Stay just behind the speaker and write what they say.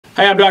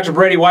Hi, I'm Dr.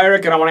 Brady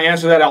Wyrick, and I want to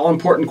answer that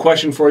all-important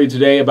question for you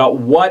today about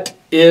what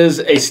is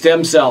a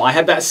stem cell. I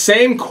had that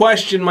same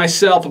question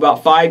myself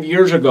about 5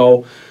 years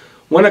ago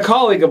when a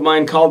colleague of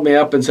mine called me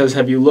up and says,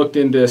 have you looked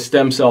into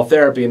stem cell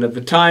therapy? And at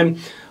the time,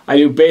 I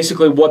knew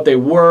basically what they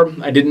were.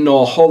 I didn't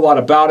know a whole lot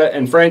about it,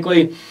 and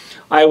frankly,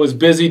 I was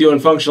busy doing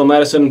functional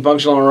medicine,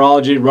 functional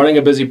neurology, running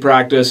a busy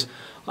practice.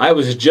 I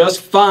was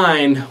just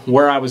fine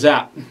where I was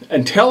at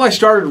until I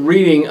started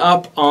reading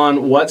up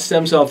on what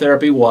stem cell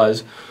therapy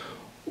was,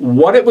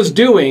 what it was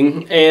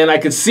doing, and I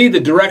could see the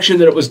direction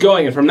that it was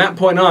going. And from that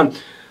point on,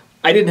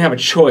 I didn't have a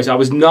choice. I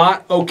was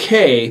not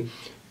okay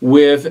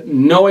with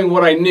knowing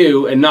what I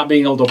knew and not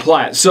being able to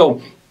apply it.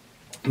 So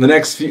the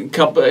next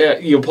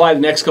you apply the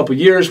next couple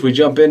years, we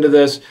jump into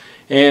this,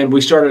 and we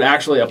started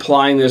actually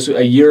applying this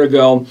a year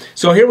ago.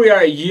 So here we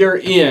are a year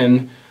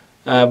in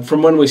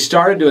from when we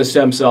started doing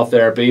stem cell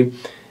therapy,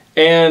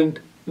 and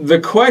the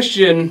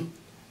question,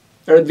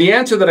 or the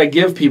answer that I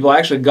give people, I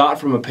actually got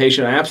from a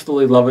patient. I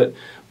absolutely love it.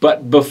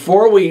 But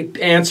before we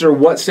answer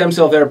what stem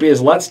cell therapy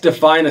is, let's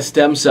define a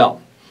stem cell.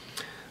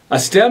 A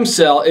stem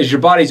cell is your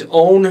body's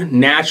own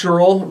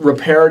natural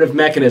reparative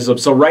mechanism.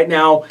 So right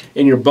now,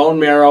 in your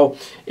bone marrow,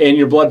 in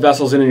your blood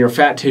vessels, and in your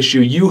fat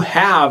tissue, you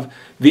have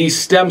these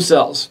stem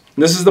cells.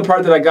 And this is the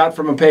part that I got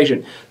from a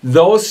patient.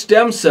 Those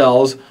stem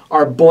cells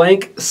are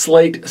blank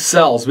slate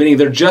cells, meaning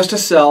they're just a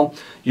cell.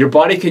 Your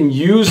body can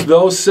use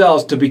those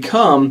cells to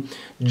become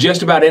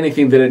just about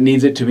anything that it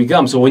needs it to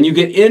become. So when you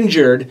get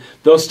injured,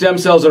 those stem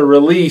cells are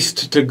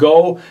released to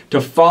go to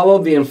follow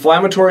the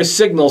inflammatory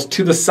signals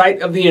to the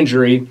site of the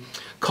injury,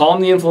 calm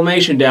the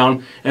inflammation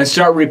down, and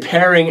start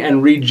repairing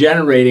and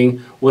regenerating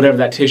whatever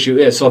that tissue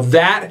is. So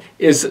that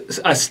is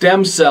a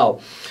stem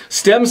cell.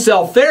 Stem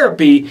cell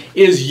therapy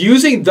is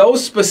using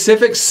those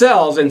specific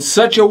cells in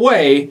such a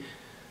way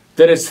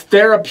that it's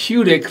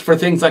therapeutic for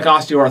things like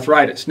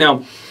osteoarthritis.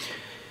 Now,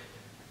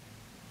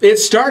 it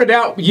started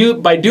out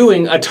by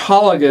doing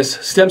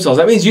autologous stem cells.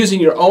 That means using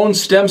your own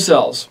stem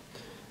cells.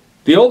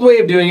 The old way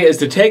of doing it is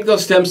to take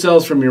those stem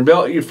cells from your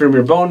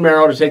bone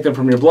marrow, to take them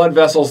from your blood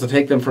vessels, to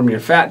take them from your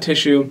fat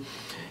tissue,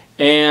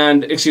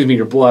 and, excuse me,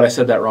 your blood, I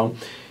said that wrong.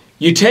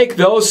 You take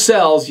those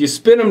cells, you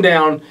spin them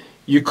down,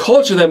 you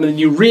culture them, and then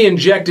you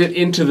re-inject it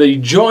into the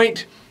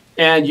joint,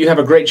 and you have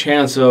a great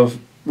chance of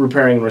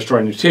repairing and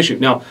restoring your tissue.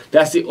 Now,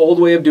 that's the old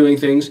way of doing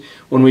things.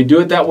 When we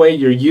do it that way,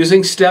 you're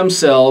using stem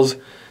cells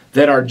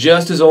that are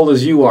just as old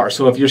as you are.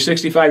 So if you're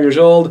 65 years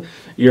old,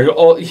 you're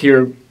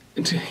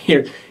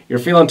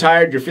feeling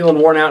tired, you're feeling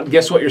worn out,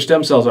 guess what your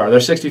stem cells are? They're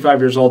 65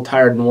 years old,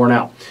 tired and worn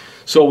out.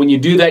 So when you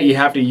do that, you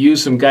have to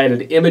use some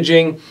guided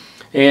imaging.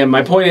 And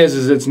my point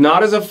is it's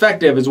not as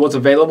effective as what's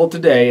available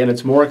today, and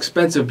it's more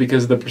expensive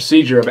because of the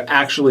procedure of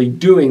actually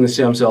doing the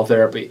stem cell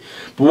therapy.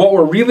 But what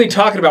we're really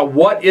talking about,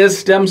 what is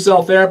stem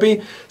cell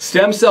therapy?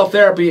 Stem cell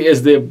therapy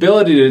is the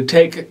ability to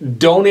take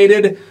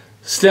donated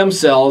stem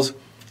cells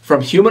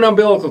from human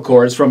umbilical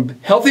cords, from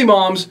healthy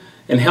moms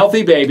and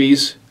healthy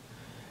babies,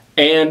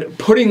 and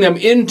putting them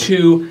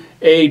into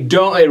a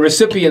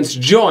recipient's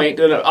joint,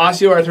 an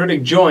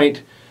osteoarthritic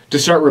joint, to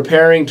start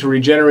repairing, to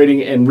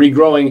regenerating, and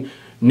regrowing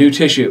new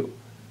tissue.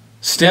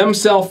 Stem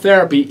cell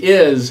therapy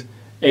is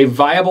a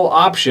viable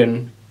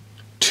option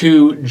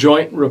to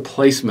joint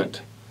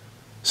replacement.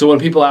 So when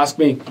people ask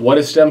me, what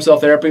is stem cell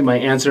therapy? My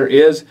answer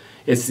is,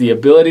 it's the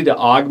ability to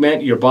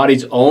augment your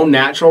body's own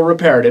natural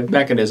reparative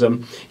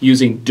mechanism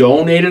using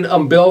donated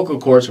umbilical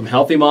cords from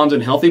healthy moms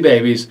and healthy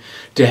babies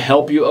to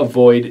help you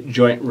avoid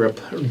joint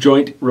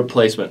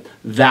replacement.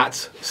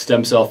 That's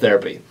stem cell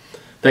therapy.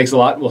 Thanks a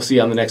lot. We'll see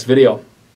you on the next video.